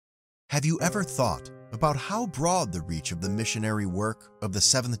Have you ever thought about how broad the reach of the missionary work of the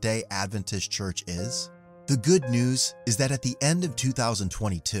Seventh-day Adventist Church is? The good news is that at the end of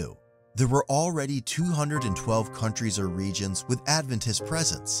 2022, there were already 212 countries or regions with Adventist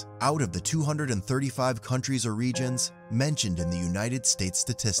presence out of the 235 countries or regions mentioned in the United States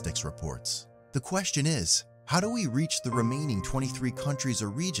statistics reports. The question is, how do we reach the remaining 23 countries or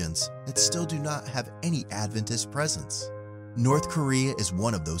regions that still do not have any Adventist presence? North Korea is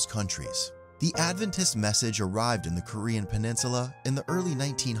one of those countries. The Adventist message arrived in the Korean peninsula in the early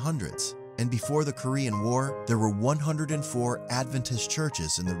 1900s, and before the Korean War, there were 104 Adventist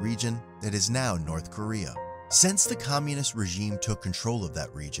churches in the region that is now North Korea. Since the communist regime took control of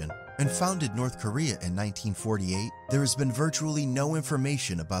that region and founded North Korea in 1948, there has been virtually no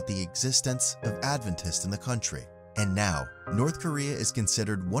information about the existence of Adventists in the country. And now, North Korea is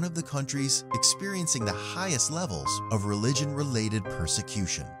considered one of the countries experiencing the highest levels of religion-related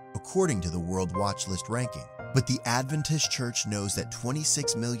persecution, according to the World Watch List ranking. But the Adventist Church knows that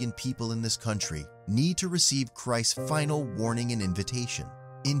 26 million people in this country need to receive Christ's final warning and invitation.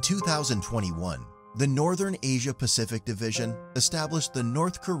 In 2021, the Northern Asia Pacific Division established the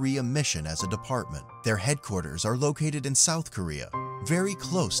North Korea Mission as a department. Their headquarters are located in South Korea, very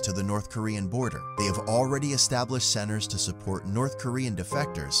close to the North Korean border. They have already established centers to support North Korean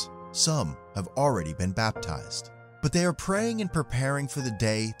defectors. Some have already been baptized. But they are praying and preparing for the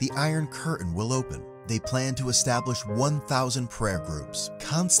day the Iron Curtain will open. They plan to establish 1,000 prayer groups,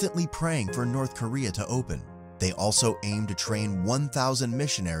 constantly praying for North Korea to open. They also aim to train 1,000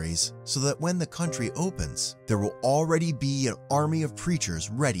 missionaries so that when the country opens, there will already be an army of preachers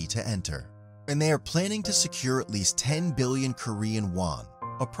ready to enter. And they are planning to secure at least 10 billion Korean won,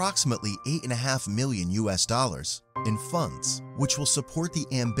 approximately $8.5 million US, in funds, which will support the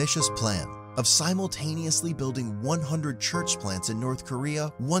ambitious plan of simultaneously building 100 church plants in North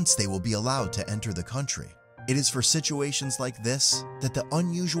Korea once they will be allowed to enter the country. It is for situations like this that the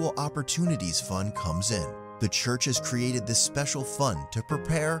Unusual Opportunities Fund comes in. The church has created this special fund to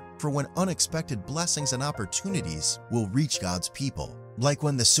prepare for when unexpected blessings and opportunities will reach God's people, like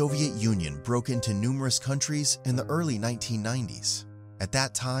when the Soviet Union broke into numerous countries in the early 1990s. At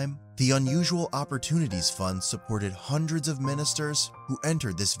that time, the Unusual Opportunities Fund supported hundreds of ministers who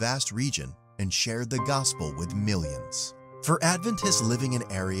entered this vast region and shared the gospel with millions. For Adventists living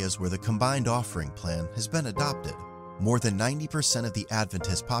in areas where the combined offering plan has been adopted, more than 90% of the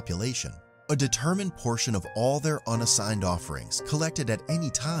Adventist population, a determined portion of all their unassigned offerings collected at any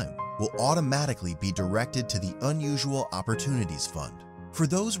time will automatically be directed to the Unusual Opportunities Fund. For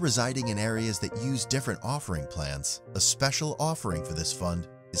those residing in areas that use different offering plans, a special offering for this fund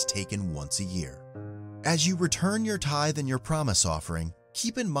is taken once a year. As you return your tithe and your promise offering,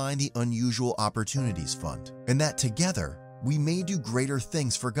 keep in mind the Unusual Opportunities Fund, and that together we may do greater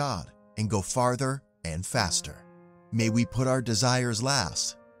things for God and go farther and faster. May we put our desires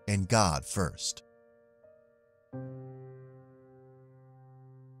last and God first.